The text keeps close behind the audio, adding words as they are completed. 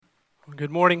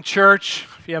Good morning, church.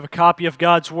 If you have a copy of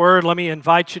God's Word, let me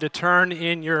invite you to turn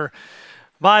in your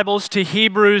Bibles to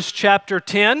Hebrews chapter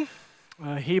 10.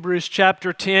 Hebrews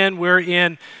chapter 10, we're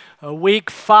in week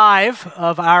 5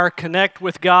 of our Connect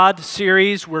with God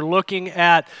series. We're looking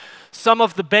at some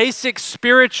of the basic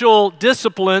spiritual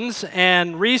disciplines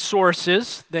and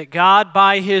resources that God,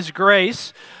 by His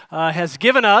grace, has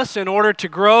given us in order to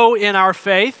grow in our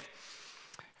faith.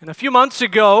 And a few months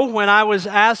ago, when I was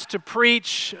asked to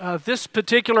preach this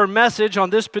particular message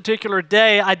on this particular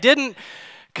day, I didn't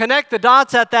connect the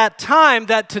dots at that time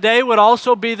that today would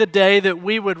also be the day that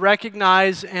we would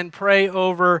recognize and pray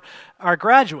over our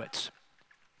graduates.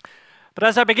 But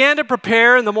as I began to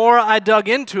prepare and the more I dug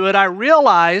into it, I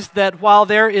realized that while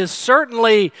there is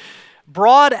certainly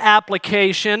broad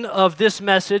application of this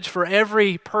message for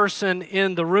every person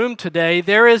in the room today,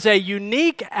 there is a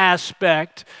unique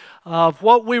aspect of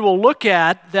what we will look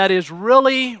at that is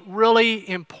really, really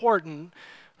important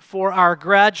for our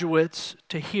graduates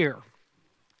to hear.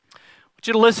 I want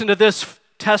you to listen to this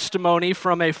testimony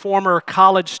from a former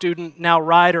college student, now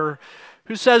writer,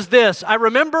 who says this: I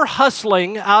remember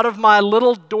hustling out of my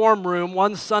little dorm room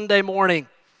one Sunday morning.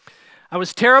 I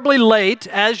was terribly late,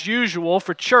 as usual,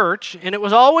 for church, and it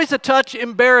was always a touch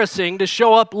embarrassing to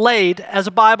show up late as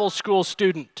a Bible school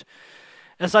student.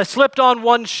 As I slipped on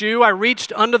one shoe, I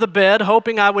reached under the bed,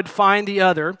 hoping I would find the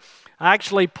other. I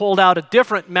actually pulled out a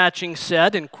different matching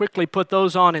set and quickly put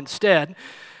those on instead.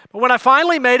 But when I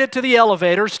finally made it to the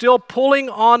elevator, still pulling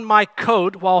on my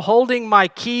coat while holding my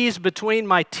keys between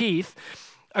my teeth,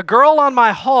 a girl on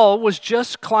my hall was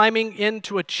just climbing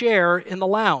into a chair in the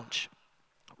lounge,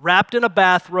 wrapped in a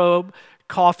bathrobe,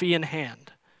 coffee in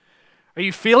hand. "Are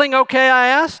you feeling okay?" I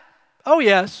asked. "Oh,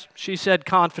 yes," she said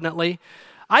confidently.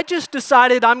 "I just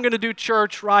decided I'm going to do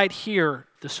church right here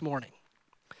this morning."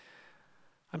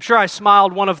 I'm sure I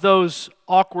smiled one of those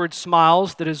awkward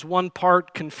smiles that is one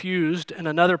part confused and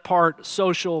another part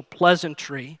social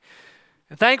pleasantry.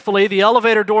 And thankfully, the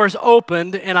elevator doors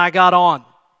opened and I got on.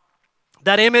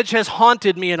 That image has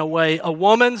haunted me in a way, a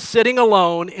woman sitting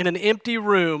alone in an empty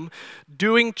room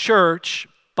doing church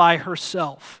by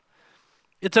herself.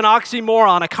 It's an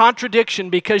oxymoron, a contradiction,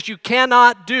 because you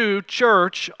cannot do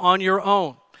church on your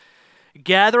own.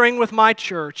 Gathering with my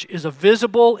church is a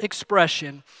visible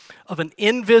expression of an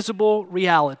invisible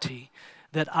reality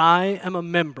that I am a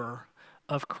member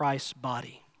of Christ's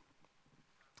body.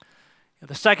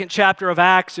 The second chapter of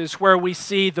Acts is where we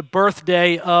see the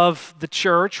birthday of the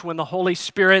church when the Holy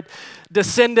Spirit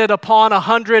descended upon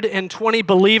 120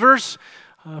 believers.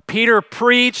 Peter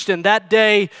preached, and that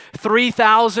day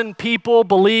 3,000 people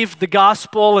believed the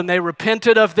gospel, and they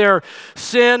repented of their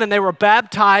sin, and they were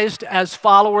baptized as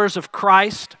followers of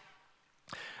Christ.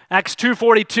 Acts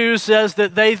 2:42 says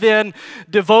that they then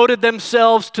devoted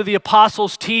themselves to the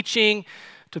apostles' teaching,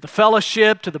 to the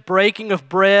fellowship, to the breaking of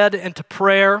bread, and to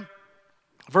prayer.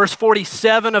 Verse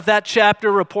 47 of that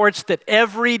chapter reports that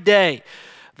every day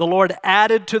the Lord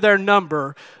added to their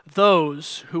number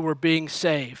those who were being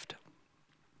saved.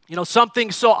 You know,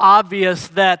 something so obvious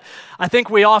that I think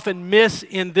we often miss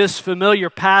in this familiar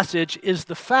passage is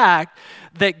the fact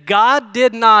that God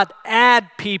did not add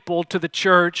people to the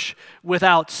church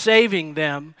without saving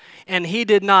them, and He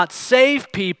did not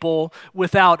save people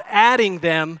without adding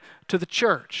them to the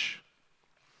church.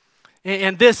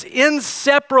 And this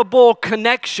inseparable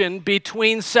connection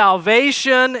between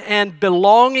salvation and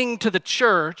belonging to the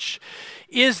church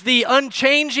is the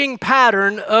unchanging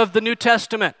pattern of the New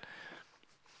Testament.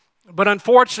 But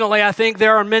unfortunately, I think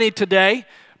there are many today,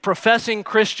 professing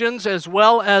Christians as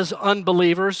well as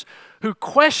unbelievers, who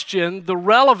question the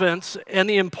relevance and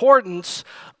the importance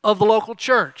of the local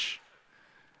church.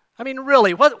 I mean,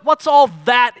 really, what's all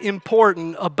that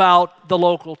important about the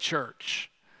local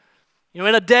church? You know,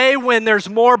 in a day when there's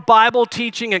more Bible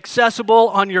teaching accessible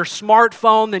on your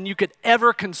smartphone than you could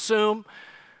ever consume,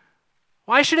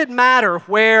 why should it matter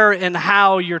where and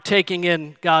how you're taking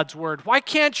in God's Word? Why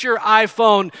can't your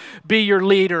iPhone be your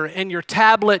leader, and your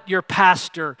tablet your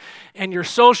pastor, and your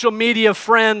social media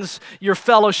friends your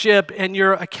fellowship and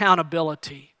your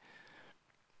accountability?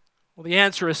 Well, the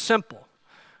answer is simple.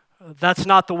 That's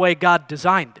not the way God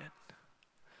designed it.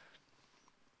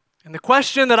 And the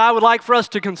question that I would like for us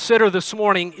to consider this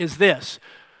morning is this: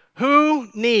 who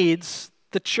needs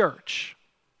the church?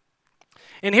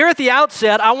 And here at the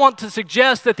outset, I want to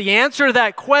suggest that the answer to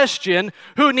that question,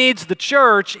 who needs the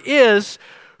church, is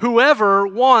whoever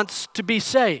wants to be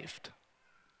saved.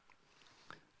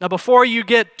 Now, before you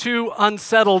get too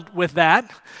unsettled with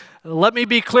that, let me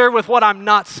be clear with what I'm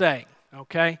not saying,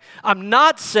 okay? I'm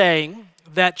not saying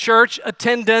that church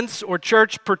attendance or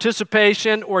church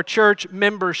participation or church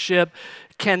membership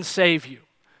can save you.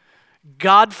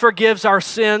 God forgives our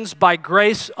sins by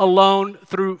grace alone,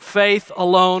 through faith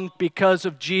alone, because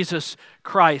of Jesus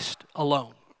Christ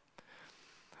alone.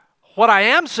 What I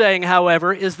am saying,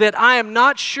 however, is that I am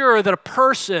not sure that a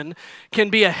person can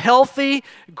be a healthy,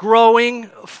 growing,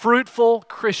 fruitful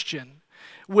Christian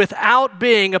without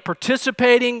being a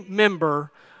participating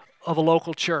member of a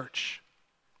local church.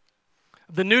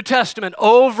 The New Testament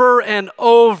over and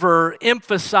over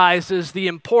emphasizes the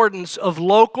importance of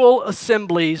local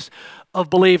assemblies of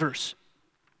believers.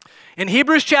 And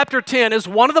Hebrews chapter 10 is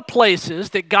one of the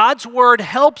places that God's Word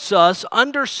helps us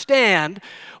understand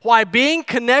why being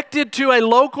connected to a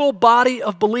local body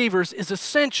of believers is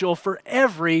essential for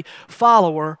every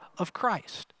follower of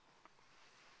Christ.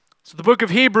 So the book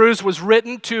of Hebrews was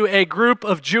written to a group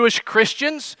of Jewish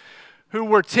Christians who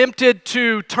were tempted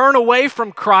to turn away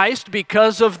from Christ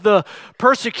because of the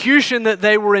persecution that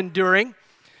they were enduring.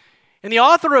 And the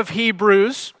author of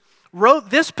Hebrews wrote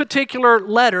this particular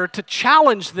letter to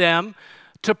challenge them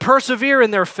to persevere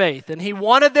in their faith. And he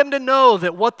wanted them to know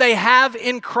that what they have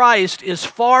in Christ is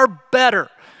far better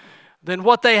than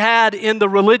what they had in the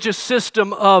religious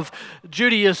system of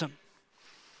Judaism.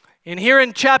 And here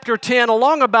in chapter 10,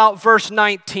 along about verse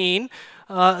 19,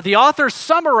 the author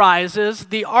summarizes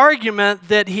the argument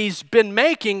that he's been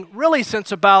making really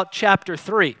since about chapter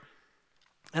 3.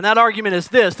 And that argument is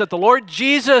this, that the Lord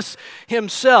Jesus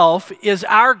himself is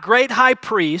our great high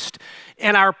priest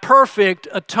and our perfect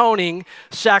atoning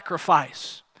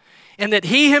sacrifice. And that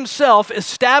he himself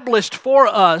established for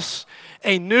us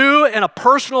a new and a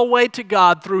personal way to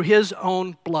God through his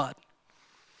own blood.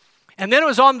 And then it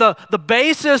was on the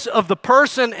basis of the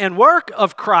person and work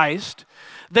of Christ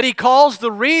that he calls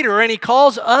the reader and he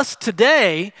calls us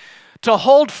today to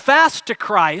hold fast to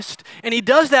Christ, and he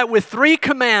does that with 3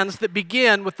 commands that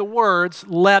begin with the words,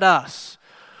 let us.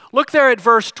 Look there at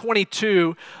verse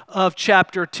 22 of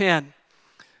chapter 10.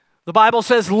 The Bible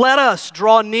says, let us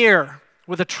draw near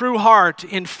with a true heart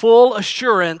in full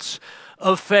assurance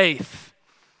of faith.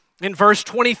 In verse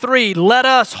 23, let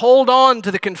us hold on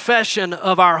to the confession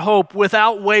of our hope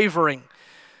without wavering,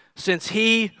 since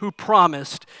he who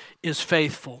promised is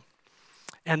faithful.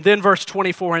 And then verse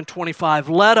 24 and 25,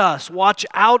 let us watch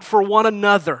out for one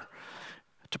another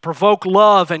to provoke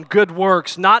love and good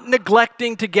works, not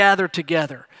neglecting to gather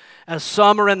together, as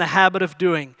some are in the habit of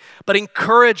doing, but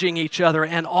encouraging each other,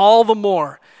 and all the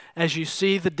more as you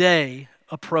see the day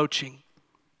approaching.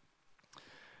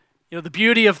 You know, the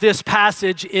beauty of this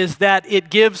passage is that it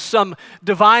gives some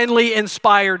divinely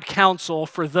inspired counsel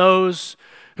for those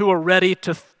who are ready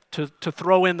to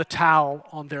throw in the towel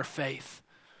on their faith.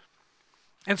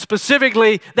 And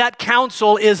specifically, that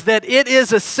counsel is that it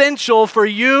is essential for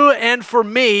you and for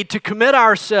me to commit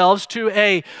ourselves to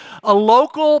a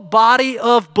local body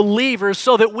of believers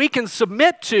so that we can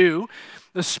submit to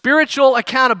the spiritual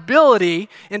accountability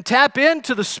and tap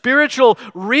into the spiritual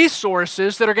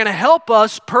resources that are going to help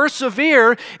us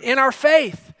persevere in our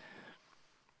faith.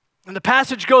 And the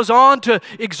passage goes on to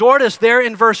exhort us there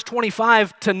in verse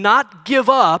 25 to not give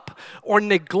up or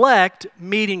neglect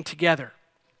meeting together.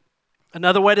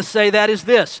 Another way to say that is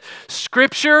this: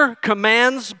 Scripture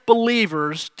commands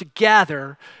believers to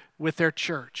gather with their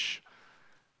church.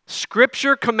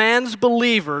 Scripture commands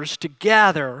believers to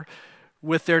gather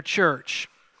with their church.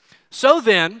 So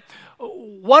then,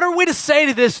 what are we to say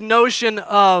to this notion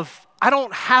of, I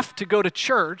don't have to go to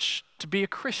church to be a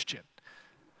Christian?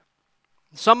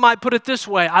 Some might put it this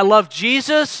way: I love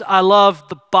Jesus, I love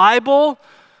the Bible,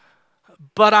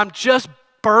 but I'm just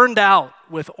burned out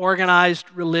with organized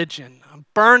religion. I'm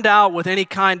burned out with any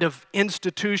kind of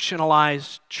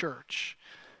institutionalized church.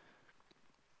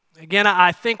 Again,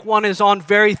 I think one is on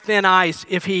very thin ice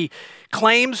if he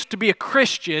claims to be a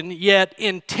Christian, yet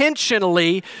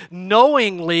intentionally,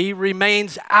 knowingly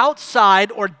remains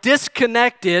outside or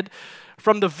disconnected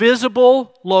from the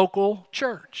visible local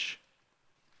church.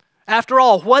 After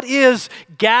all, what is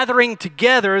gathering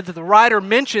together that the writer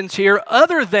mentions here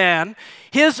other than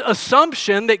his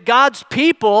assumption that God's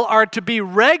people are to be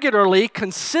regularly,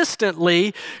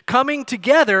 consistently coming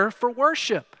together for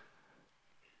worship?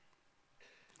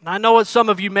 And I know what some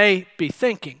of you may be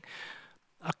thinking.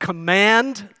 A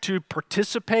command to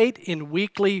participate in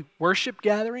weekly worship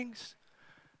gatherings?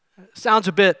 Sounds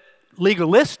a bit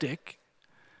legalistic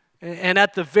and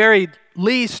at the very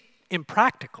least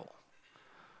impractical.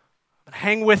 But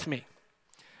hang with me,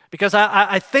 because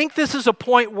I think this is a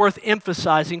point worth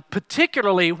emphasizing,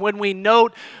 particularly when we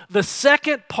note the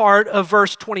second part of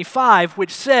verse 25,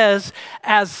 which says,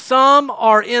 as some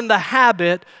are in the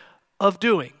habit of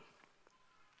doing.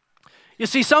 You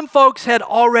see, some folks had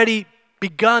already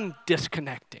begun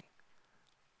disconnecting.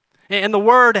 And the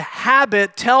word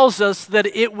habit tells us that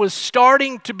it was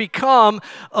starting to become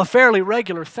a fairly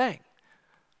regular thing.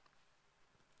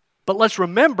 But let's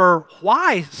remember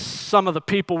why some of the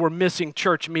people were missing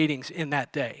church meetings in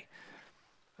that day.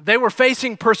 They were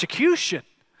facing persecution.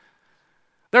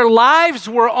 Their lives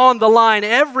were on the line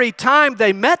every time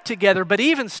they met together, but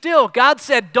even still, God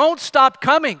said, don't stop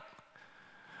coming.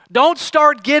 Don't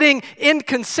start getting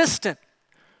inconsistent.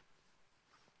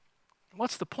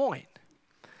 What's the point?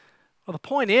 Well, the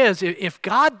point is, if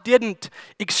God didn't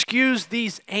excuse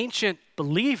these ancient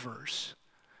believers,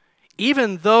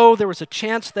 even though there was a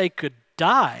chance they could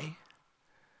die,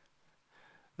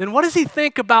 then what does he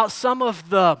think about some of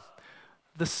the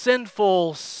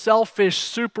sinful, selfish,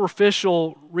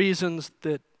 superficial reasons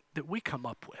that we come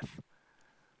up with?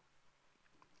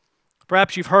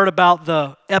 Perhaps you've heard about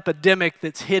the epidemic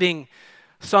that's hitting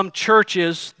some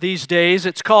churches these days.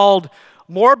 It's called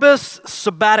morbus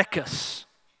sabbaticus.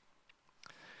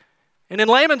 And in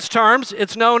layman's terms,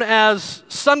 it's known as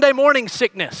Sunday morning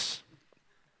sickness.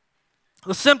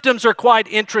 The symptoms are quite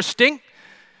interesting.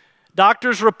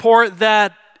 Doctors report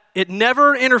that it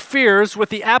never interferes with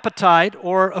the appetite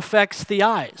or affects the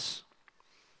eyes.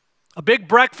 A big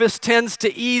breakfast tends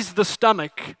to ease the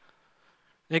stomach.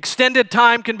 Extended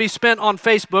time can be spent on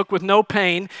Facebook with no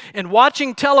pain, and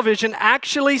watching television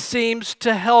actually seems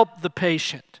to help the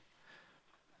patient.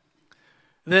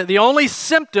 The only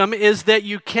symptom is that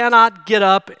you cannot get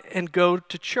up and go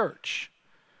to church.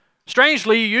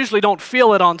 Strangely, you usually don't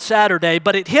feel it on Saturday,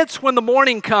 but it hits when the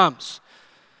morning comes.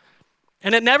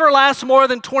 And it never lasts more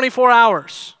than 24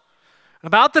 hours.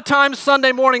 About the time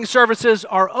Sunday morning services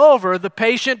are over, the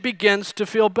patient begins to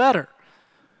feel better.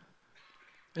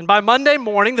 And by Monday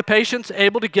morning, the patient's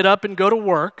able to get up and go to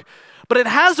work, but it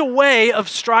has a way of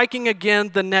striking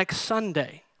again the next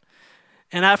Sunday.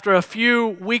 And after a few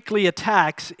weekly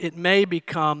attacks, it may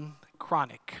become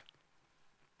chronic.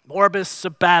 Morbus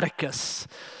sabbaticus.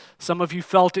 Some of you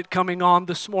felt it coming on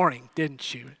this morning,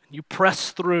 didn't you? You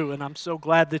pressed through, and I'm so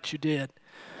glad that you did.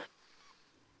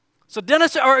 So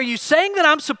Dennis, are you saying that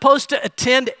I'm supposed to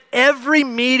attend every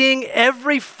meeting,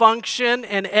 every function,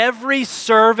 and every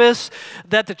service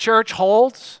that the church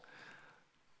holds?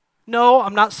 No,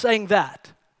 I'm not saying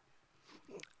that.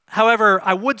 However,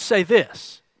 I would say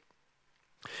this.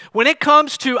 When it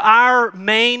comes to our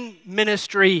main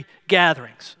ministry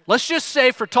gatherings, let's just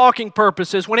say for talking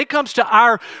purposes, when it comes to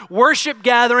our worship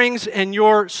gatherings and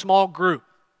your small group,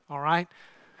 all right?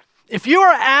 If you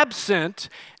are absent,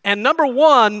 and number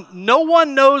one, no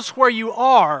one knows where you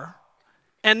are,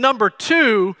 and number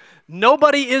two,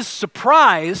 nobody is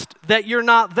surprised that you're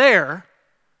not there,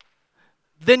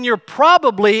 then you're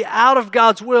probably out of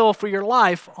God's will for your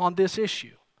life on this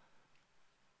issue.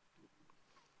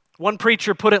 One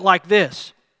preacher put it like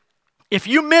this: if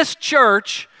you miss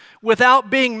church without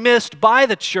being missed by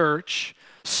the church,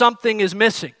 something is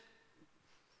missing.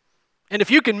 And if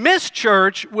you can miss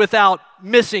church without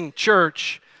missing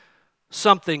church,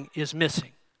 something is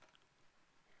missing.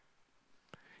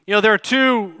 You know, there are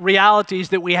two realities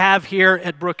that we have here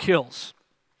at Brook Hills.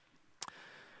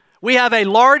 We have a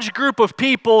large group of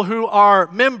people who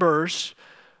are members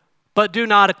but do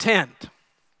not attend.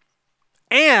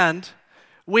 And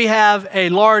we have a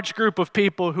large group of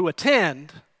people who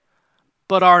attend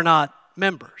but are not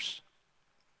members.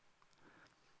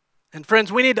 And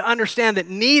friends, we need to understand that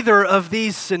neither of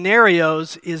these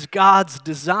scenarios is God's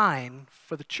design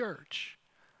for the church.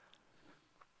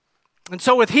 And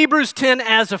so with Hebrews 10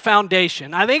 as a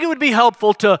foundation, I think it would be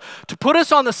helpful to put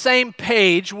us on the same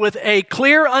page with a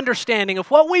clear understanding of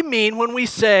what we mean when we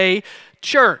say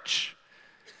church.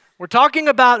 We're talking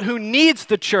about who needs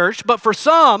the church, but for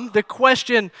some, the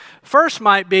question first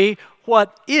might be,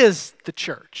 what is the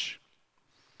church?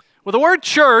 Well, the word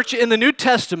church in the New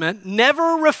Testament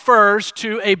never refers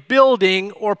to a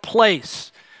building or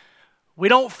place. We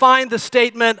don't find the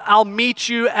statement, I'll meet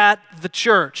you at the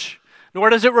church. Nor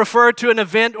does it refer to an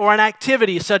event or an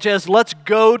activity such as, let's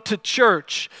go to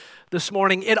church this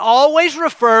morning. It always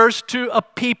refers to a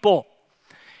people.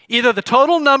 Either the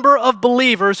total number of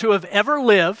believers who have ever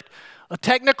lived, a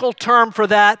technical term for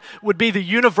that would be the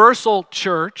universal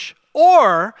church,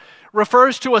 or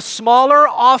refers to a smaller,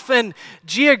 often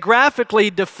geographically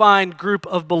defined group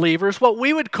of believers, what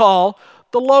we would call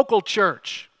the local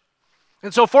church.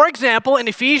 And so, for example, in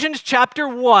Ephesians chapter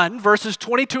 1, verses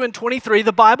 22 and 23,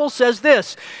 the Bible says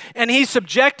this: "And he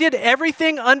subjected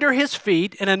everything under his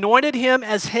feet and anointed him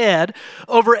as head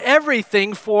over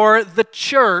everything for the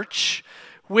church,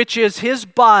 which is his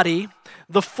body,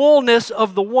 the fullness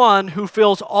of the one who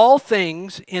fills all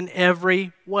things in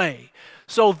every way.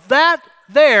 So that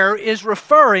there is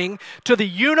referring to the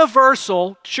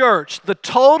universal church, the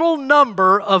total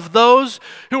number of those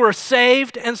who are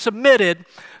saved and submitted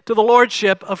to the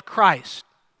lordship of Christ.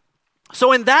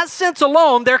 So in that sense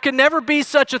alone, there can never be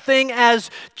such a thing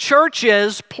as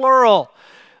churches, plural.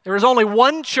 There is only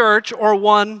one church or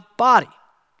one body.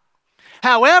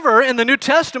 However, in the New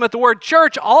Testament, the word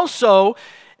church also,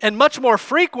 and much more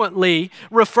frequently,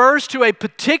 refers to a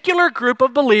particular group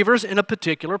of believers in a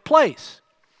particular place.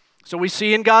 So we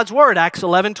see in God's Word, Acts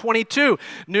 11:22,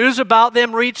 news about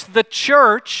them reached the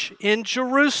church in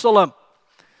Jerusalem.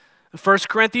 1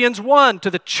 Corinthians 1, to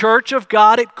the church of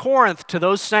God at Corinth, to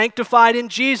those sanctified in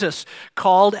Jesus,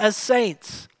 called as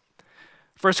saints.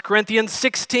 1 Corinthians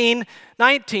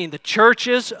 16:19, the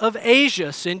churches of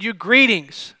Asia send you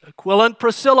greetings. Aquila and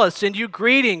Priscilla send you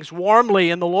greetings warmly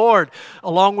in the Lord,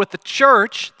 along with the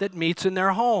church that meets in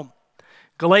their home.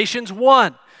 Galatians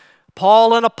 1,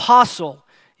 Paul an apostle,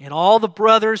 and all the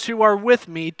brothers who are with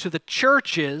me to the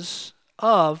churches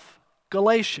of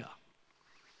Galatia.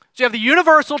 So you have the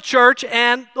universal church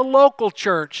and the local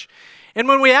church. And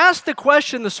when we ask the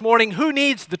question this morning, who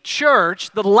needs the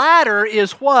church, the latter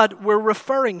is what we're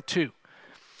referring to.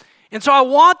 And so I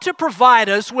want to provide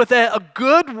us with a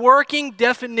good working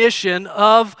definition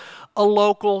of a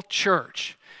local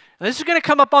church. Now, this is going to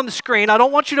come up on the screen. I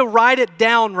don't want you to write it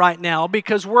down right now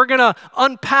because we're going to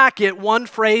unpack it one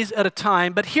phrase at a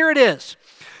time. But here it is.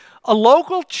 A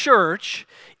local church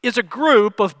is a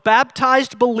group of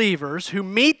baptized believers who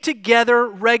meet together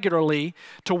regularly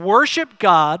to worship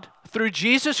God through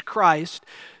Jesus Christ,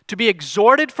 to be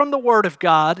exhorted from the Word of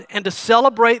God, and to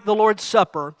celebrate the Lord's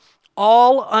Supper,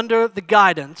 all under the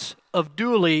guidance of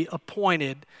duly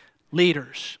appointed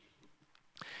leaders.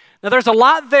 Now, there's a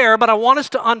lot there, but I want us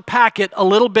to unpack it a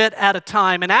little bit at a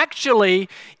time. And actually,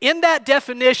 in that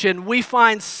definition, we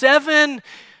find 7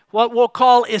 what we'll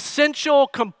call essential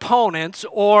components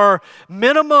or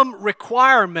minimum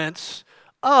requirements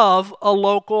of a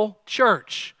local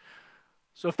church.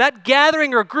 So if that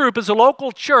gathering or group is a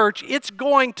local church, it's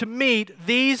going to meet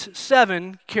these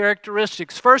 7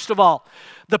 characteristics. First of all,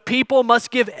 the people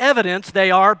must give evidence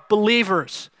they are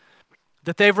believers,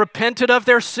 that they've repented of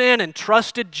their sin and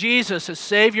trusted Jesus as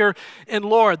Savior and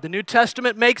Lord. The New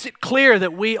Testament makes it clear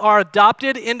that we are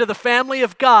adopted into the family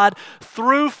of God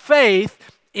through faith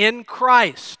in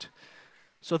Christ.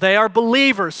 So they are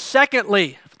believers.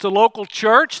 Secondly, if it's a local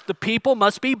church, the people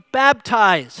must be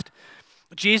baptized.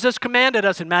 Jesus commanded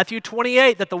us in Matthew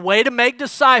 28 that the way to make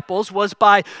disciples was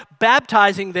by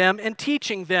baptizing them and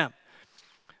teaching them.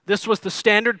 This was the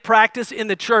standard practice in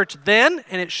the church then,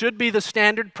 and it should be the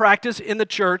standard practice in the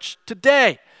church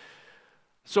today.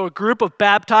 So a group of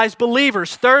baptized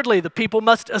believers. Thirdly, the people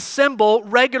must assemble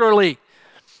regularly.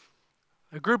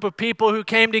 A group of people who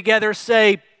came together,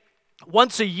 say,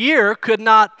 once a year could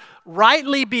not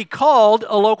rightly be called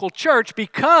a local church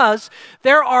because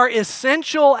there are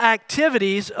essential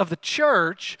activities of the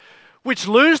church which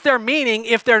lose their meaning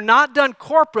if they're not done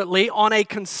corporately on a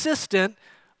consistent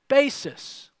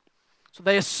basis. So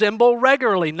they assemble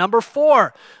regularly. Number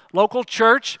 4, local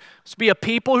church must be a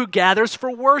people who gathers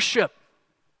for worship.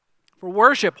 For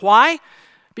worship. Why?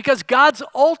 Because God's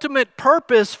ultimate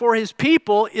purpose for His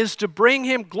people is to bring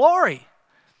Him glory.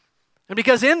 And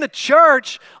because in the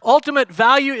church, ultimate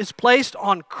value is placed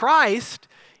on Christ,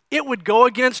 it would go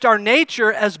against our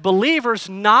nature as believers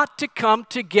not to come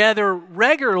together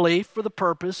regularly for the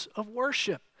purpose of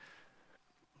worship.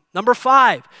 Number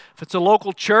 5, if it's a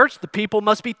local church, the people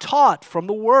must be taught from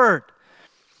the Word.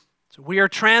 So we are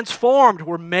transformed,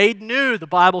 we're made new, the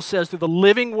Bible says, through the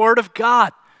living Word of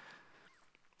God.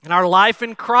 And our life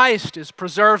in Christ is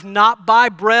preserved not by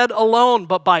bread alone,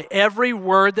 but by every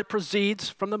word that proceeds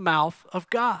from the mouth of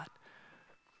God.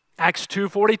 Acts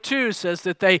 2:42 says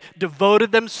that they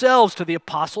devoted themselves to the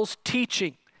apostles'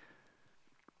 teaching.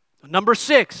 Number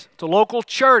 6, it's a local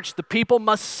church. The people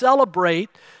must celebrate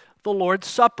the Lord's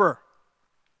Supper.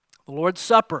 The Lord's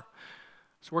Supper.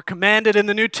 So we're commanded in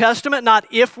the New Testament, not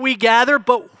if we gather,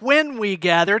 but when we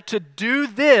gather, to do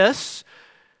this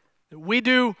that we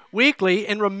do weekly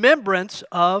in remembrance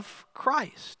of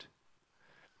Christ.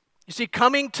 You see,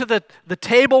 coming to the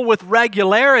table with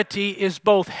regularity is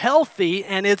both healthy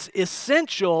and it's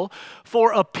essential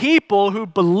for a people who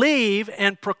believe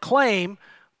and proclaim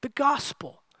the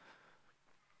gospel.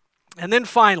 And then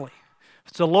finally,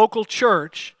 if it's a local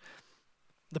church,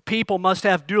 the people must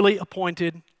have duly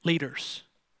appointed leaders.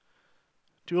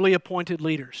 Duly appointed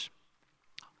leaders.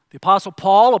 The Apostle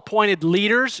Paul appointed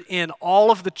leaders in all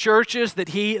of the churches that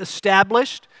he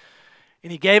established.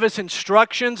 And he gave us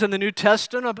instructions in the New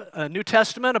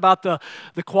Testament about the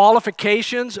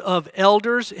qualifications of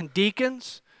elders and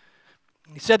deacons.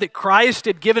 He said that Christ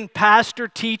had given pastor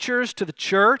teachers to the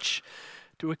church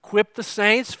to equip the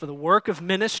saints for the work of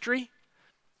ministry.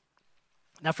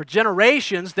 Now, for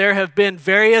generations, there have been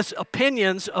various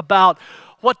opinions about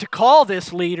what to call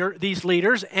these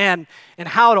leaders and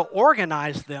how to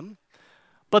organize them.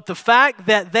 But the fact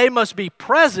that they must be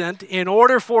present in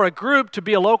order for a group to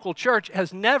be a local church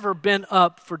has never been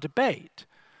up for debate.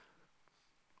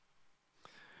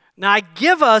 Now, I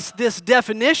give us this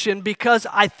definition because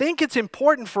I think it's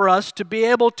important for us to be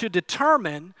able to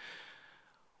determine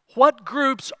what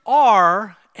groups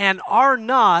are and are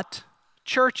not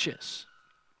churches.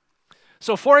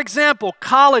 So, for example,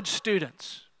 college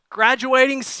students,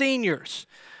 graduating seniors.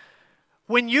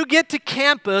 When you get to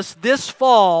campus this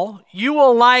fall, you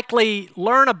will likely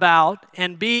learn about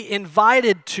and be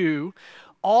invited to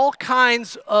all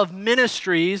kinds of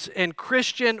ministries and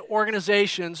Christian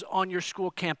organizations on your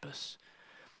school campus.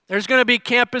 There's going to be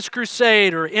Campus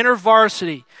Crusade or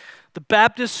InterVarsity, the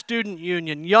Baptist Student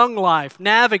Union, Young Life,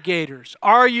 Navigators,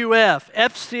 RUF,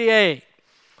 FCA.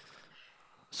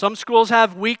 Some schools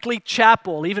have weekly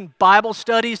chapel, even Bible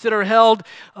studies that are held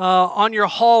on your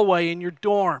hallway in your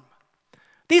dorm.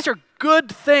 These are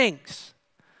good things.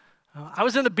 I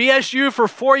was in the BSU for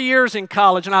 4 years in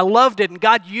college, and I loved it, and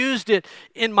God used it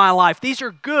in my life. These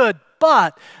are good,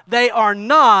 but they are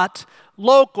not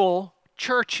local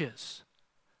churches.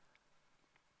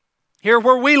 Here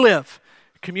where we live,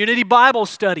 Community Bible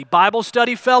Study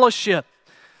Fellowship,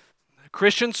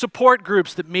 Christian support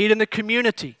groups that meet in the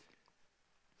community,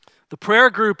 the prayer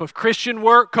group of Christian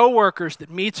co-workers that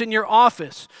meets in your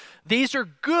office. These are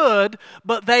good,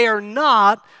 but they are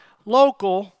not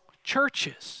local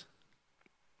churches.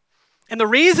 And the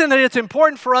reason that it's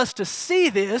important for us to see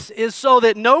this is so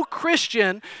that no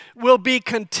Christian will be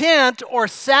content or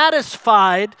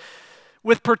satisfied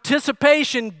with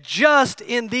participation just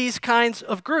in these kinds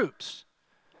of groups.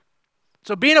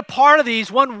 So being a part of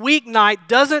these one weeknight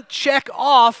doesn't check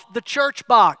off the church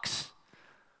box.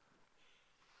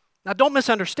 Now, don't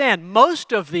misunderstand.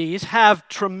 Most of these have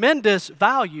tremendous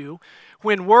value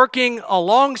when working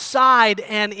alongside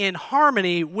and in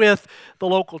harmony with the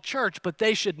local church, but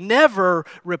they should never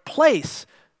replace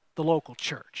the local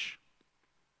church.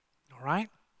 All right?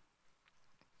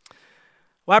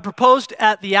 Well, I proposed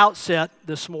at the outset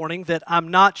this morning that I'm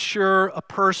not sure a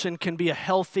person can be a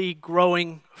healthy,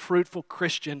 growing, fruitful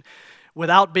Christian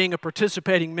without being a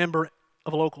participating member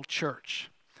of a local church.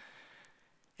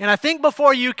 And I think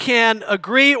before you can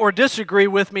agree or disagree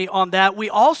with me on that, we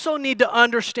also need to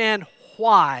understand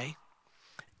why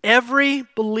every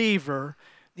believer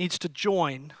needs to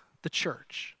join the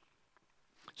church.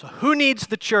 So who needs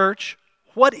the church?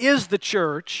 What is the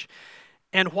church?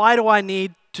 And why do I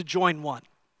need to join one?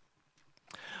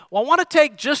 Well, I want to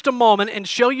take just a moment and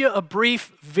show you a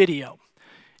brief video.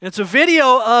 And it's a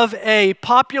video of a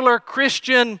popular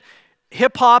Christian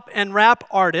hip-hop and rap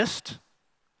artist,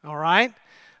 all right?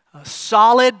 A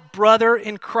solid brother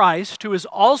in Christ who is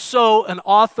also an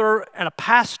author and a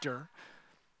pastor,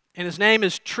 and his name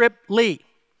is Trip Lee.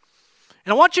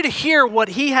 And I want you to hear what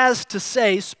he has to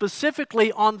say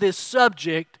specifically on this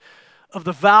subject of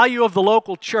the value of the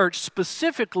local church,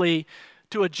 specifically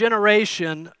to a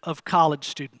generation of college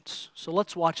students. So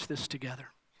let's watch this together.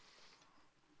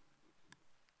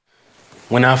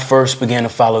 When I first began to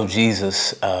follow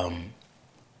Jesus,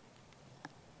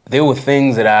 there were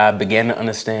things that I began to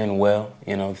understand well,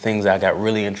 things I got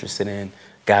really interested in,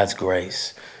 God's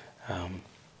grace,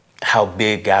 how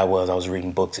big God was. I was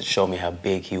reading books that showed me how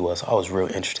big he was. I was real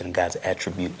interested in God's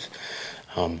attributes.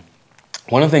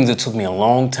 One of the things that took me a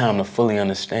long time to fully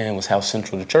understand was how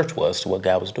central the church was to what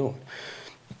God was doing.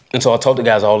 And so I talk to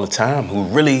guys all the time who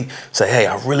really say, hey,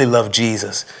 I really love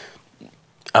Jesus.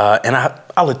 And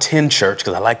I'll attend church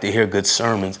because I like to hear good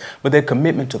sermons, but their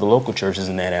commitment to the local church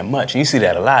isn't that much. And you see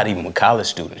that a lot even with college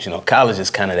students. College is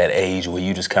kind of that age where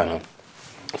you just kind of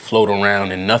float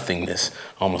around in nothingness,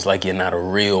 almost like you're not a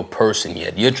real person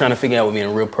yet. You're trying to figure out what being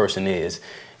a real person is,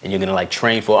 and you're going to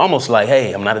train for almost like,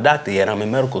 hey, I'm not a doctor yet, I'm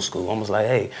in medical school. Almost like,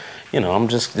 hey,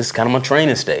 this is kind of my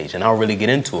training stage, and I'll really get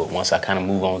into it once I kind of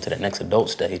move on to that next adult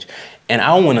stage. And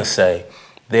I want to say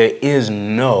there is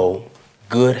no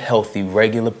good, healthy,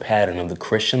 regular pattern of the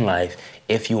Christian life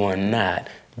if you are not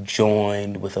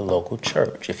joined with a local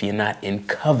church, if you're not in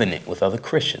covenant with other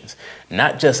Christians.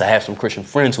 Not just I have some Christian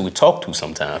friends who we talk to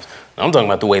sometimes. I'm talking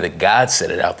about the way that God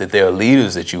set it out, that there are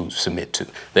leaders that you submit to.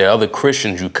 There are other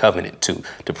Christians you covenant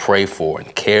to pray for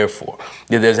and care for.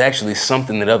 That there's actually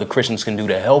something that other Christians can do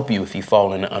to help you if you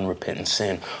fall into unrepentant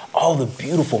sin. All the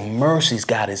beautiful mercies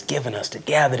God has given us to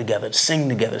gather together, to sing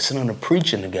together, sit under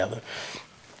preaching together.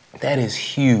 That is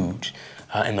huge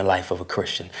in the life of a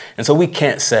Christian. And so we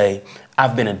can't say,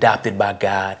 I've been adopted by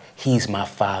God. He's my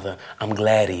father. I'm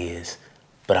glad he is.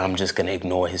 But I'm just going to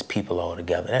ignore his people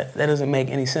altogether. That doesn't make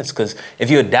any sense, because if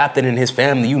you're adopted in his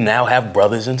family, you now have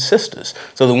brothers and sisters.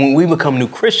 So that when we become new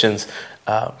Christians,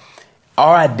 our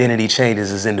identity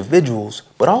changes as individuals,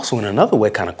 but also in another way,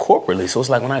 kind of corporately. So it's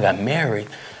like when I got married,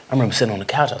 I remember sitting on the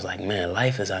couch, I was like, man,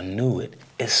 life as I knew it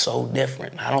is so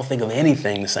different. I don't think of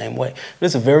anything the same way. But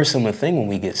it's a very similar thing when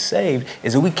we get saved,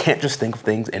 is that we can't just think of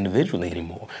things individually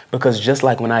anymore. Because just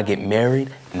like when I get married,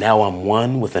 now I'm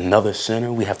one with another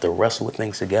sinner. We have to wrestle with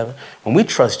things together. When we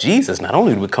trust Jesus, not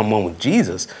only do we become one with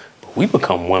Jesus, but we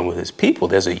become one with his people.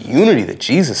 There's a unity that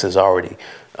Jesus has already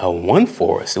won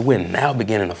for us that we're now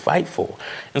beginning to fight for.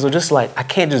 And so just like I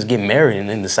can't just get married and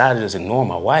then decide to just ignore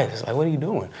my wife. It's like, what are you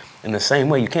doing? In the same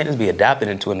way, you can't just be adopted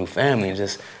into a new family and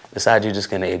just decide you're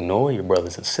just going to ignore your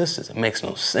brothers and sisters. It makes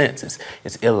no sense.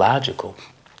 It's illogical.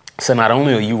 So not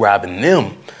only are you robbing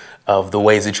them of the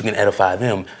ways that you can edify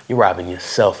them, you're robbing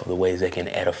yourself of the ways that can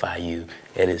edify you.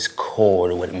 It is core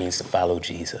to what it means to follow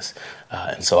Jesus.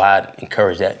 And so I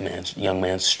encourage that young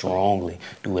man strongly.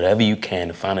 Do whatever you can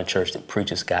to find a church that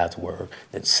preaches God's word,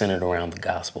 that's centered around the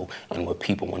gospel, and where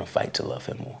people want to fight to love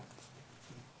him more.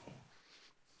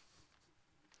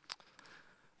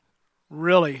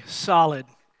 Really solid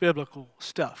biblical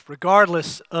stuff,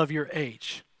 regardless of your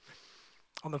age,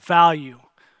 on the value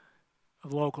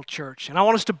of local church. And I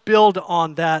want us to build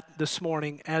on that this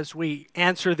morning as we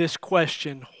answer this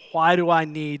question, why do I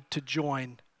need to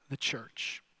join the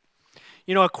church?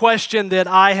 You know, a question that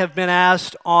I have been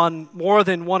asked on more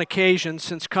than one occasion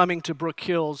since coming to Brook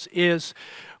Hills is,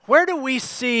 where do we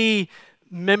see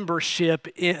membership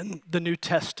in the New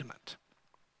Testament?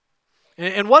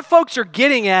 And what folks are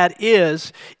getting at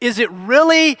is it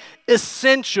really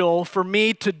essential for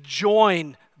me to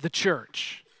join the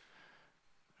church?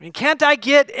 I mean, can't I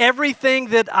get everything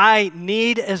that I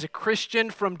need as a Christian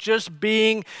from just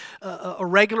being a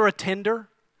regular attender?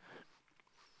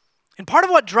 And part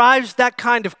of what drives that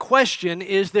kind of question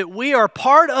is that we are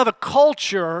part of a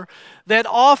culture that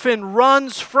often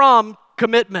runs from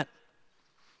commitment,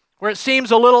 where it seems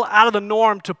a little out of the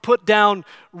norm to put down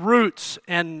roots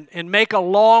and make a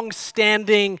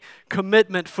long-standing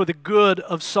commitment for the good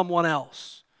of someone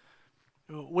else.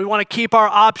 We want to keep our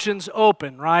options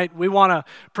open, right? We want to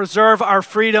preserve our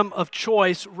freedom of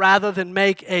choice rather than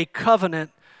make a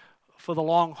covenant for the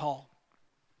long haul.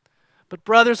 But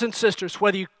brothers and sisters,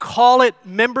 whether you call it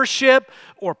membership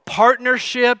or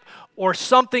partnership or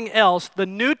something else, the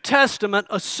New Testament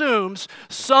assumes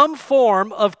some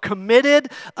form of committed,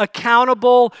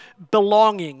 accountable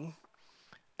belonging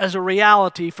as a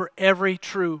reality for every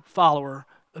true follower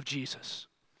of Jesus.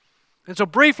 And so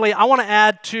briefly, I want to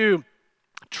add to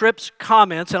Tripp's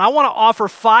comments, and I want to offer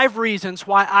 5 reasons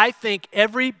why I think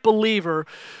every believer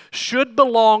should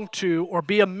belong to or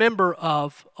be a member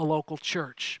of a local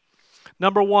church.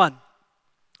 Number 1,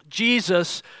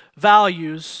 Jesus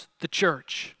values the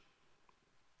church.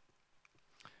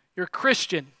 You're a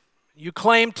Christian. You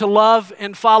claim to love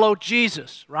and follow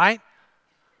Jesus, right?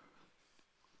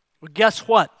 Well, guess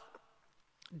what?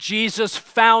 Jesus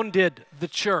founded the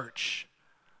church.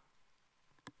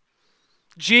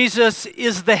 Jesus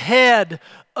is the head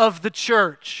of the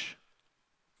church.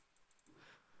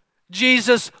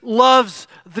 Jesus loves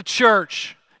the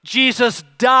church. Jesus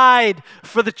died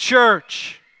for the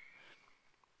church.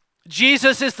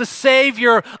 Jesus is the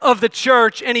Savior of the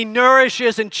church, and he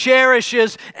nourishes and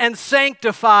cherishes and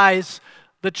sanctifies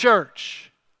the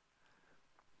church.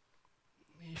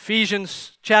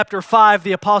 Ephesians chapter 5,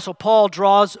 the Apostle Paul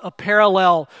draws a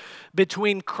parallel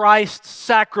between Christ's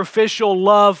sacrificial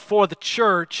love for the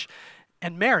church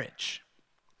and marriage.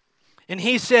 And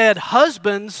he said,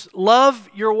 husbands, love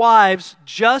your wives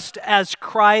just as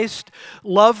Christ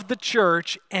loved the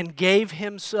church and gave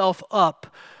himself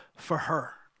up for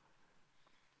her.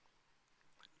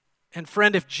 And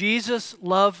friend, if Jesus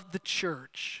loved the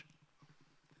church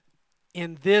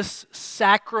in this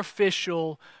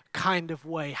sacrificial kind of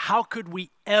way, how could we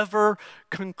ever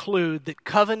conclude that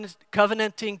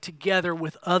covenanting together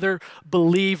with other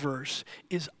believers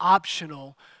is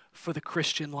optional for the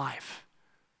Christian life?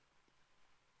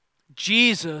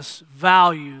 Jesus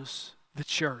values the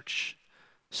church.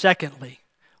 Secondly,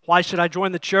 Why should I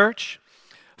join the church?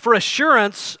 For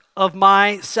assurance of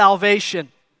my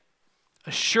salvation.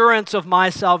 Assurance of my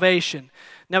salvation.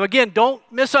 Now again, don't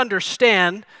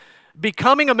misunderstand.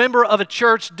 Becoming a member of a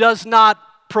church does not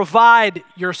provide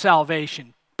your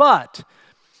salvation. But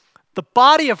the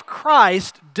body of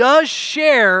Christ does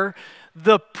share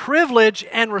the privilege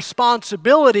and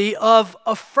responsibility of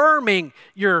affirming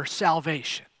your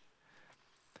salvation.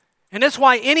 And that's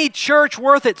why any church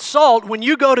worth its salt, when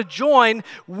you go to join,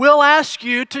 will ask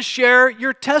you to share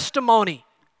your testimony.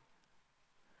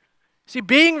 See,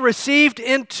 being received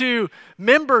into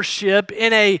membership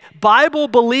in a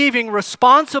Bible-believing,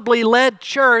 responsibly led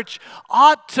church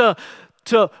ought to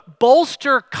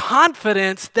bolster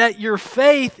confidence that your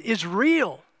faith is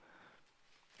real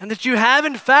and that you have,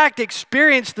 in fact,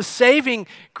 experienced the saving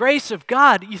grace of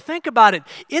God. You think about it.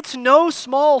 It's no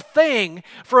small thing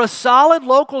for a solid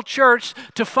local church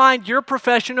to find your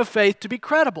profession of faith to be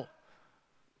credible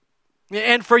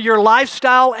and for your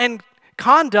lifestyle and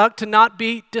conduct to not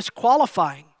be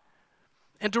disqualifying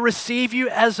and to receive you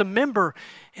as a member.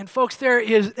 And folks, there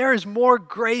is more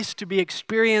grace to be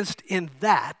experienced in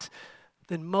that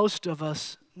than most of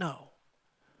us know.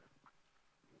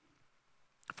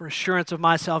 For assurance of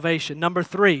my salvation. Number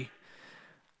 3,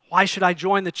 why should I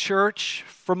join the church?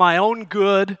 For my own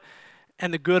good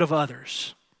and the good of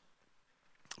others.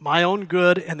 My own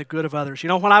good and the good of others. You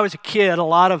know, when I was a kid, a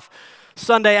lot of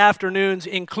Sunday afternoons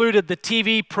included the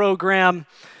TV program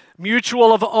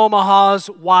Mutual of Omaha's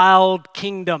Wild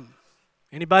Kingdom.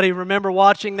 Anybody remember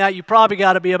watching that? You probably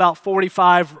got to be about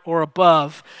 45 or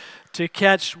above to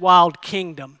catch Wild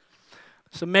Kingdom.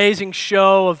 This amazing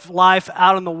show of life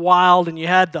out in the wild, and you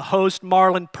had the host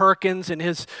Marlin Perkins and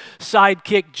his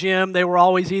sidekick Jim. They were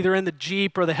always either in the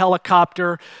Jeep or the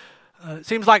helicopter. It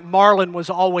seems like Marlin was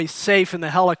always safe in the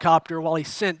helicopter while he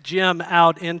sent Jim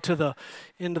out into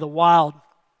the wild.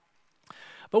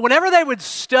 But whenever they would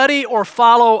study or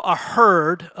follow a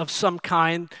herd of some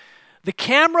kind, the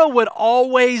camera would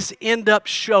always end up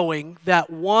showing that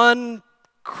one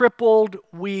crippled,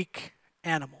 weak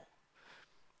animal.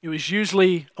 It was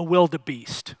usually a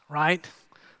wildebeest, right?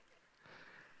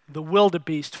 The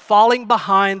wildebeest falling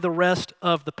behind the rest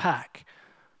of the pack.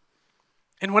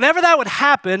 And whenever that would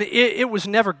happen, it was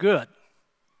never good.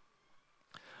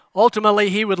 Ultimately,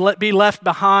 he would be left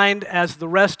behind as the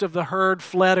rest of the herd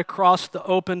fled across the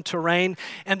open terrain.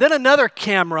 And then another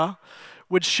camera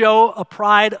would show a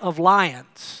pride of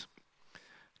lions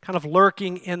kind of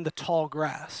lurking in the tall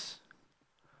grass,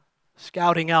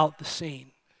 scouting out the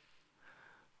scene,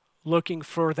 looking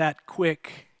for that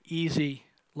quick, easy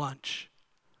lunch.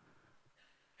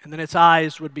 And then its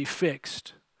eyes would be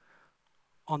fixed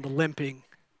on the limping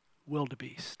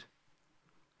wildebeest.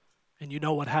 And you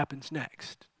know what happens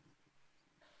next.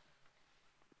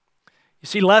 You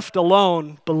see, left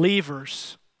alone,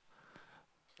 believers,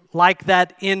 like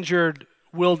that injured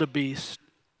wildebeest,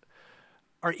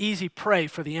 are easy prey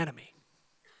for the enemy.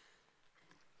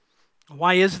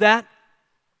 Why is that?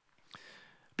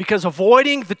 Because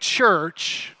avoiding the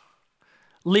church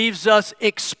leaves us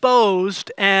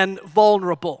exposed and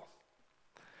vulnerable.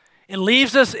 It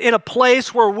leaves us in a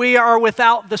place where we are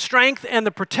without the strength and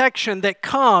the protection that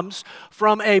comes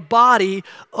from a body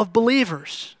of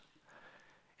believers.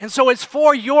 And so it's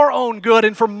for your own good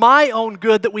and for my own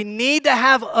good that we need to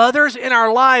have others in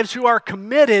our lives who are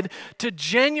committed to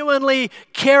genuinely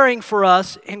caring for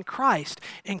us in Christ.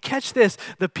 And catch this,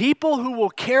 the people who will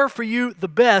care for you the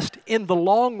best in the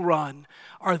long run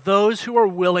are those who are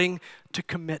willing to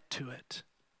commit to it.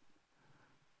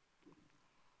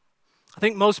 I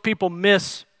think most people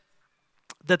miss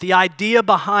that the idea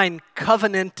behind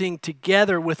covenanting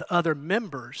together with other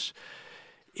members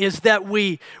is that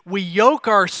we yoke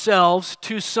ourselves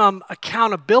to some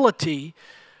accountability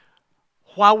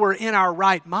while we're in our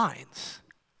right minds.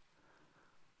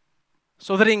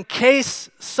 So that in case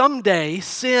someday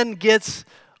sin gets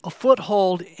a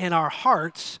foothold in our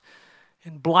hearts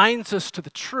and blinds us to the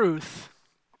truth,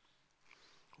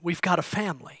 we've got a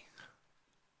family.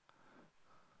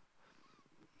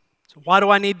 So why do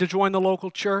I need to join the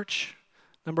local church?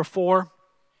 Number 4,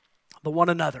 the one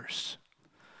another's.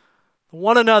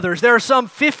 One another's. There are some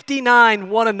 59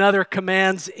 one another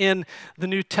commands in the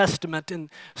New Testament, and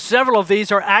several of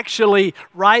these are actually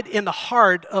right in the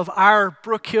heart of our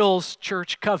Brook Hills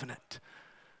Church covenant.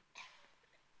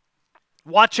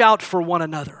 Watch out for one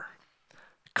another.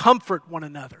 Comfort one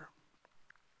another.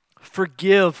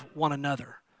 Forgive one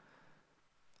another.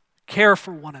 Care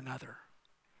for one another.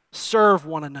 Serve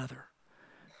one another.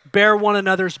 Bear one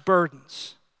another's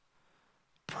burdens.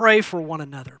 Pray for one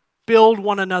another. Build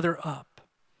one another up.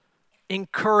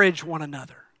 Encourage one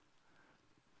another.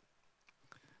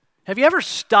 Have you ever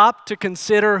stopped to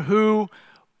consider who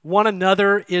one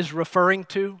another is referring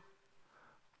to? You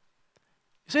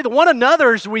see, the one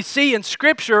another's we see in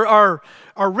Scripture are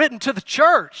written to the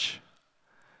church.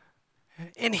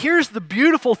 And here's the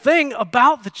beautiful thing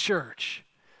about the church.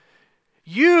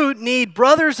 You need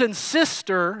brothers and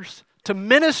sisters to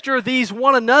minister these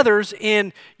one another's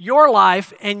in your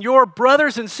life, and your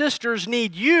brothers and sisters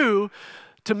need you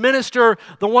to minister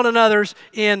the one another's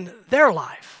in their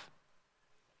life.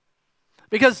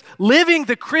 Because living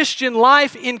the Christian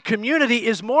life in community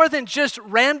is more than just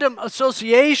random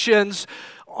associations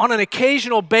on an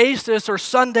occasional basis or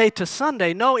Sunday to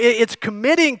Sunday. No, it's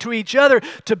committing to each other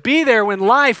to be there when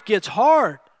life gets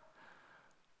hard.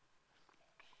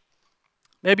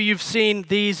 Maybe you've seen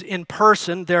these in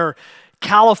person. They're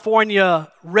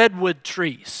California redwood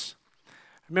trees.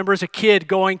 I remember as a kid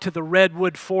going to the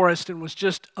redwood forest and was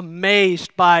just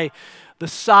amazed by the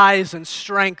size and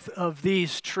strength of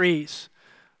these trees.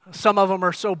 Some of them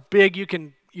are so big you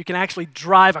can actually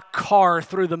drive a car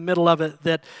through the middle of it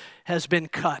that has been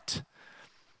cut.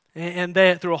 And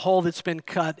through a hole that's been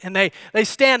cut. And they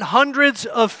stand hundreds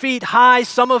of feet high.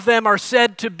 Some of them are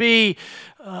said to be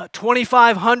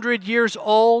 2,500 years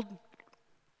old.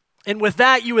 And with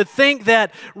that, you would think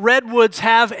that redwoods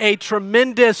have a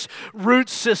tremendous root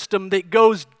system that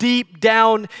goes deep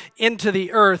down into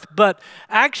the earth. But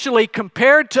actually,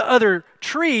 compared to other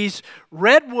trees,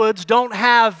 redwoods don't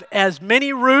have as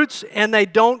many roots and they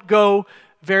don't go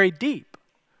very deep.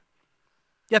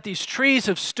 Yet these trees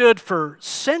have stood for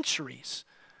centuries.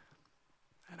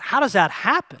 And how does that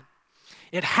happen?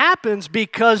 It happens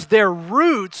because their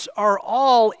roots are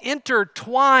all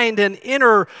intertwined and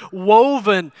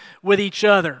interwoven with each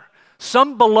other.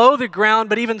 Some below the ground,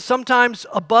 but even sometimes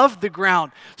above the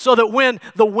ground. So that when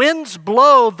the winds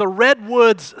blow, the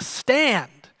redwoods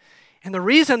stand. And the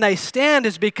reason they stand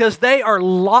is because they are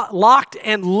locked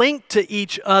and linked to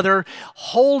each other,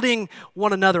 holding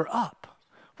one another up.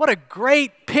 What a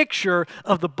great picture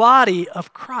of the body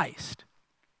of Christ.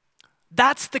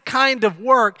 That's the kind of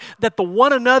work that the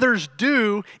one another's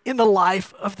do in the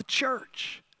life of the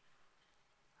church.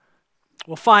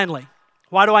 Well, finally,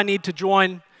 why do I need to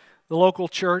join the local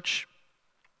church?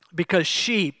 Because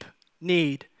sheep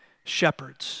need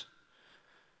shepherds.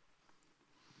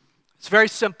 It's very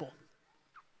simple.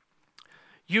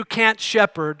 You can't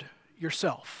shepherd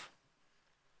yourself.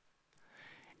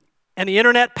 And the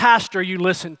internet pastor you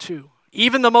listen to,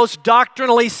 even the most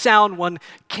doctrinally sound one,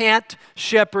 can't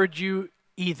shepherd you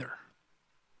either.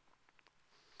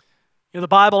 You know, the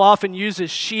Bible often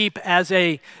uses sheep as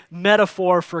a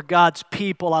metaphor for God's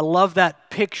people. I love that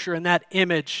picture and that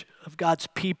image of God's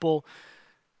people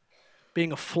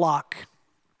being a flock.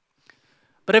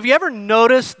 But have you ever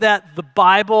noticed that the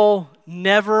Bible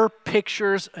never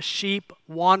pictures a sheep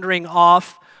wandering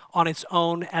off on its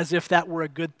own as if that were a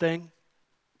good thing?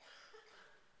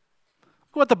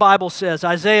 Look what the Bible says,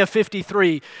 Isaiah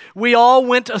 53. We all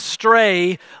went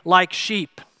astray like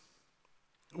sheep.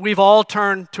 We've all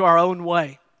turned to our own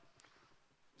way.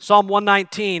 Psalm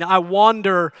 119, I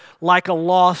wander like a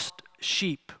lost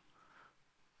sheep.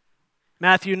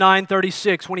 Matthew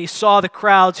 9:36, when he saw the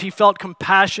crowds, he felt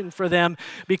compassion for them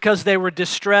because they were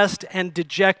distressed and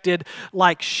dejected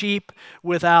like sheep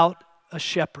without a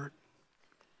shepherd.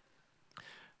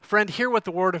 Friend, hear what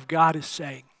the Word of God is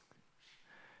saying.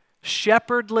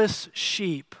 Shepherdless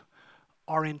sheep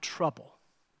are in trouble.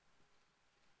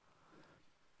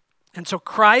 And so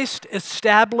Christ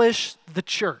established the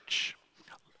church,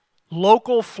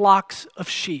 local flocks of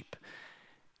sheep,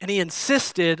 and he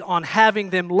insisted on having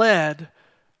them led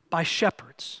by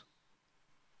shepherds.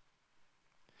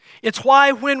 It's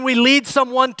why when we lead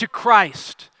someone to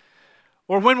Christ,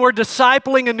 or when we're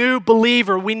discipling a new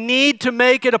believer, we need to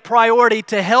make it a priority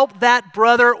to help that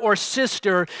brother or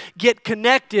sister get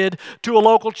connected to a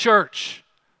local church.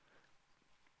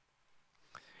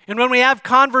 And when we have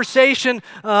conversation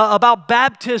about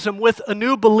baptism with a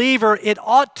new believer, it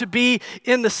ought to be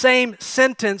in the same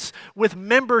sentence with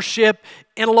membership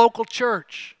in a local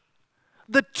church.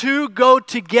 The two go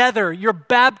together. You're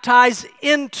baptized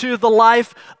into the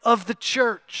life of the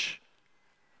church.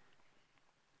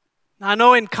 Now, I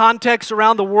know in contexts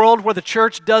around the world where the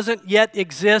church doesn't yet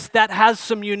exist, that has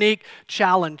some unique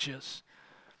challenges.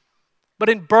 But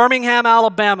in Birmingham,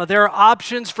 Alabama, there are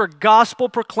options for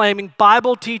gospel-proclaiming,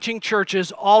 Bible-teaching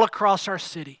churches all across our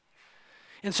city.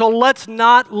 And so let's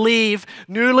not leave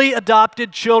newly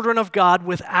adopted children of God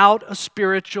without a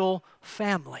spiritual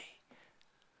family.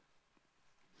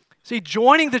 See,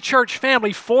 joining the church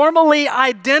family formally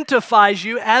identifies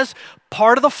you as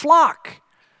part of the flock.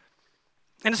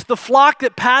 And it's the flock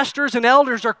that pastors and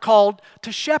elders are called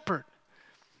to shepherd.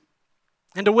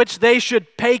 and to which they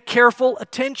should pay careful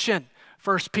attention,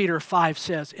 1 Peter 5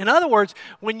 says. In other words,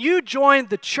 when you join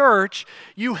the church,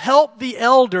 you help the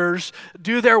elders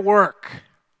do their work.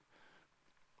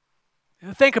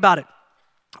 Think about it.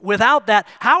 Without that,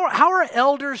 how are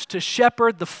elders to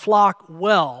shepherd the flock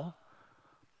well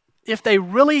if they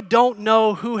really don't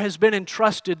know who has been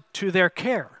entrusted to their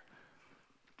care?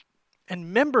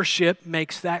 And membership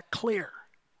makes that clear.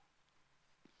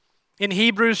 In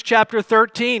Hebrews chapter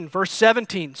 13, verse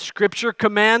 17, Scripture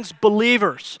commands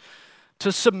believers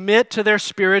to submit to their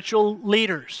spiritual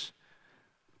leaders.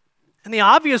 And the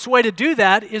obvious way to do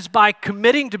that is by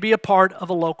committing to be a part of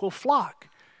a local flock.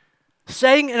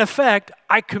 Saying, in effect,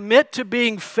 I commit to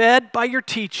being fed by your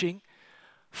teaching,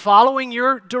 following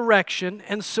your direction,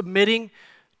 and submitting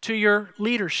to your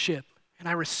leadership. And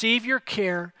I receive your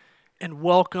care and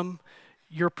welcome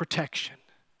your protection.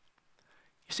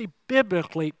 You see,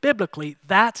 biblically,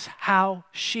 that's how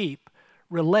sheep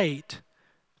relate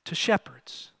to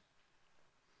shepherds.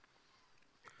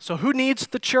 So who needs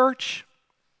the church?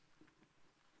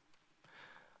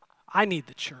 I need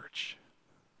the church.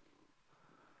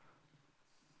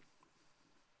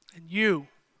 And you,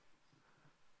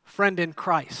 friend in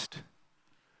Christ,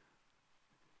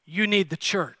 you need the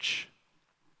church.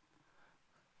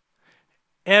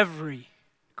 Every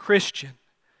Christian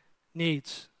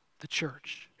needs the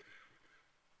church.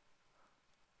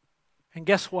 And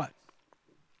guess what?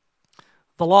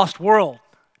 The lost world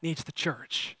needs the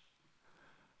church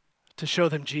to show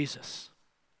them Jesus.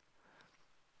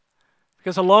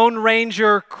 Because a Lone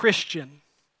Ranger Christian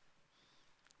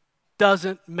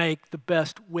doesn't make the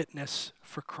best witness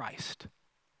for Christ.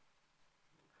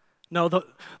 No, the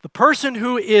person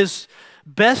who is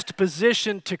best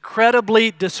positioned to credibly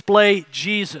display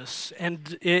Jesus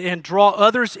and draw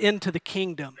others into the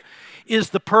kingdom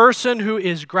is the person who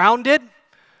is grounded,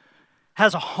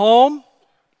 has a home,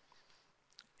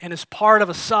 and is part of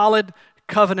a solid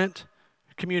covenant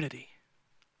community.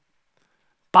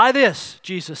 By this,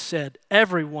 Jesus said,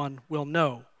 everyone will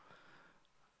know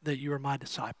that you are my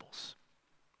disciples.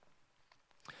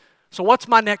 So what's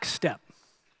my next step?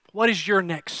 What is your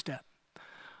next step?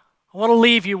 I want to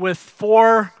leave you with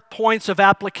 4 points of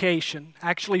application,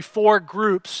 actually 4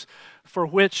 groups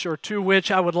to which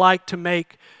I would like to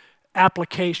make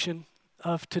application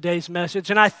of today's message.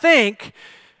 And I think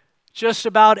just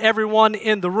about everyone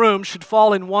in the room should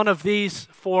fall in one of these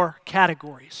 4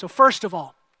 categories. So first of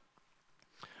all,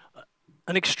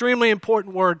 an extremely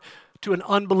important word to an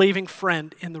unbelieving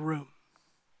friend in the room.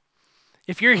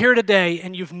 If you're here today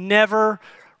and you've never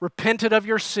repented of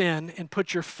your sin and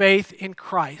put your faith in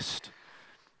Christ,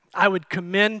 I would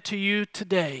commend to you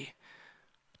today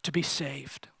to be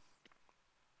saved.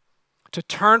 To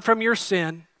turn from your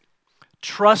sin,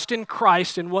 trust in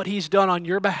Christ and what He's done on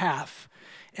your behalf,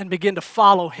 and begin to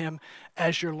follow Him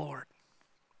as your Lord.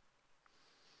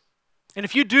 And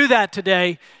if you do that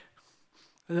today,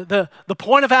 the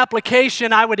point of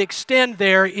application I would extend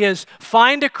there is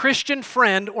find a Christian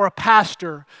friend or a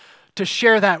pastor to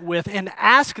share that with and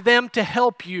ask them to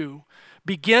help you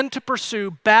begin to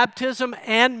pursue baptism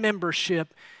and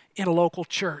membership in a local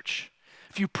church.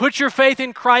 If you put your faith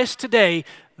in Christ today,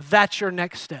 that's your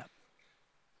next step.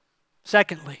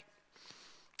 Secondly,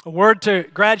 a word to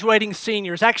graduating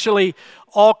seniors, actually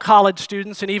all college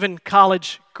students and even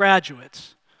college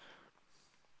graduates.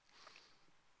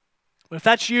 But if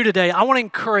that's you today, I want to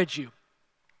encourage you.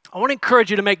 I want to encourage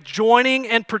you to make joining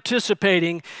and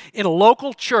participating in a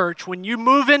local church when you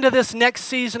move into this next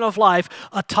season of life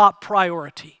a top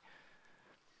priority.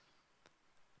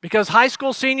 Because high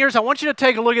school seniors, I want you to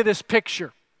take a look at this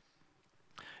picture.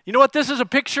 You know what this is a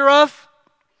picture of?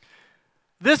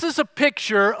 This is a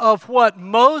picture of what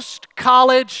most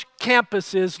college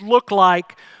campuses look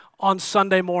like on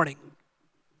Sunday morning.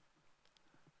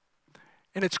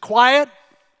 And it's quiet,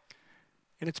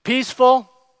 and it's peaceful,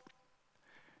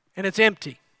 and it's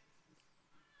empty.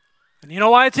 And you know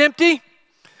why it's empty?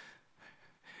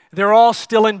 They're all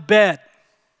still in bed.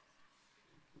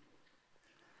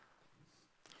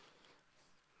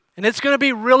 And it's going to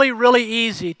be really, really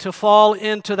easy to fall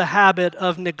into the habit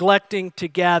of neglecting to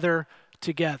gather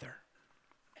together.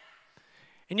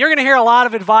 And you're going to hear a lot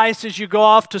of advice as you go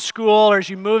off to school or as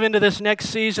you move into this next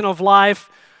season of life.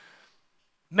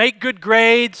 Make good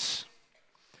grades.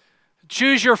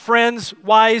 Choose your friends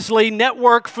wisely.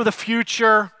 Network for the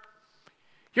future.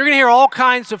 You're going to hear all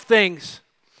kinds of things.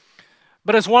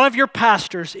 But as one of your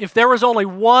pastors, if there was only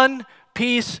one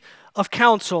piece of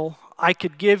counsel I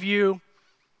could give you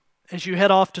as you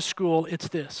head off to school, it's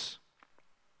this.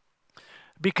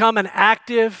 Become an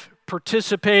active,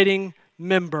 participating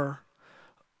member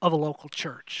of a local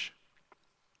church.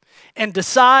 And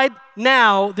decide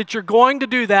now that you're going to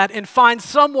do that and find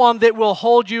someone that will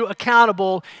hold you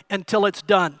accountable until it's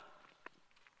done.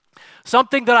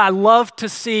 Something that I love to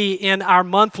see in our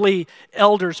monthly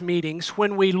elders meetings,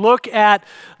 when we look at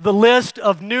the list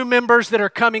of new members that are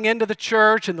coming into the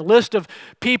church and the list of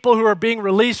people who are being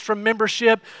released from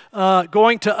membership,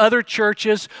 going to other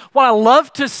churches, what I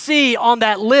love to see on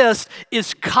that list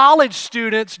is college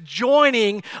students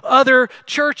joining other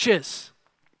churches.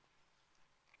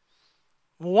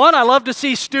 One, I love to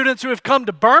see students who have come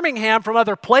to Birmingham from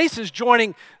other places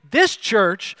joining this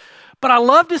church. But I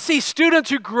love to see students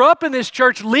who grew up in this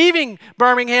church leaving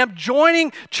Birmingham,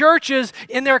 joining churches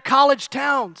in their college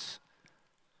towns.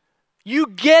 You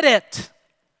get it.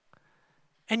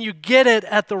 And you get it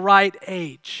at the right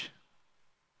age.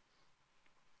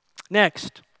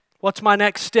 Next, what's my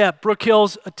next step? Brook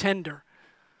Hill's attender.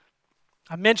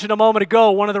 I mentioned a moment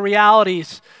ago, one of the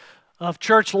realities of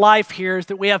church life here is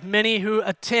that we have many who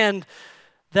attend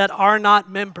that are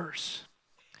not members.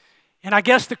 And I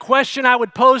guess the question I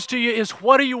would pose to you is,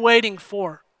 what are you waiting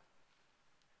for?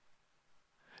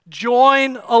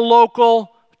 Join a local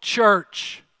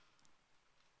church.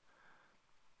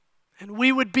 And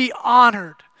we would be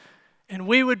honored and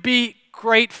we would be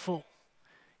grateful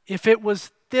if it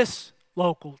was this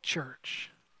local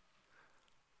church.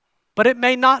 But it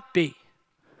may not be.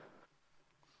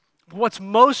 What's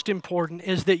most important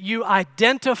is that you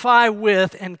identify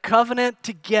with and covenant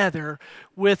together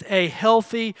with a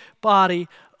healthy body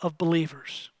of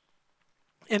believers.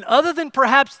 And other than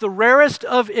perhaps the rarest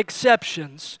of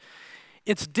exceptions,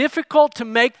 it's difficult to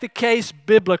make the case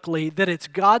biblically that it's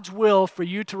God's will for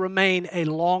you to remain a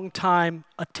long-time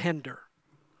attender.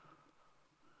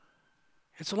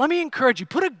 And so let me encourage you,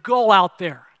 put a goal out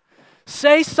there.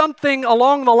 Say something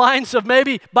along the lines of,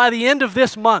 maybe by the end of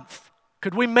this month,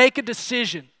 could we make a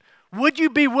decision? Would you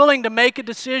be willing to make a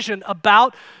decision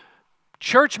about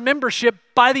church membership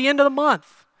by the end of the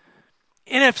month?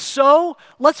 And if so,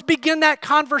 let's begin that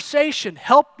conversation.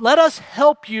 Let us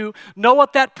help you know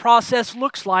what that process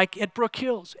looks like at Brook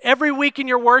Hills. Every week in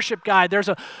your worship guide, there's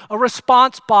a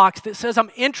response box that says,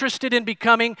 I'm interested in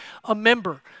becoming a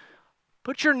member.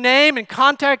 Put your name and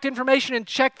contact information and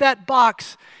check that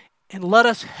box, and let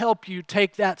us help you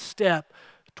take that step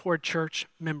toward church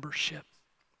membership.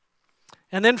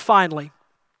 And then finally,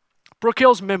 Brook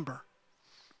Hills member.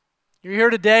 You're here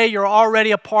today, you're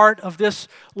already a part of this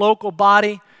local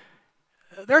body.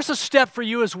 There's a step for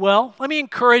you as well. Let me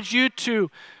encourage you to,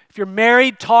 if you're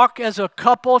married, talk as a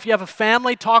couple. If you have a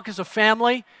family, talk as a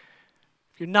family.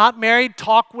 If you're not married,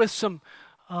 talk with some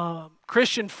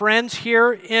Christian friends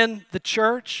here in the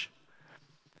church.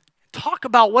 Talk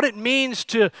about what it means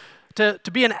to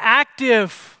be an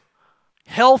active,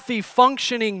 healthy,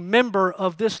 functioning member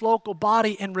of this local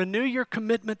body, and renew your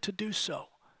commitment to do so.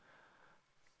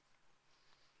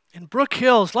 In Brook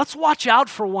Hills, let's watch out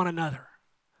for one another.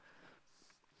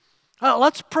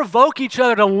 Let's provoke each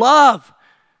other to love,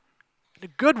 to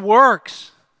good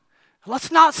works.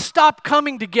 Let's not stop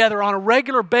coming together on a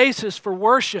regular basis for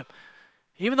worship,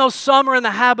 even though some are in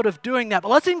the habit of doing that. But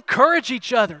let's encourage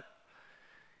each other.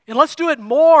 And let's do it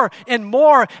more and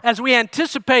more as we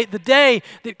anticipate the day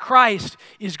that Christ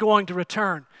is going to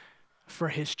return for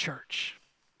His church.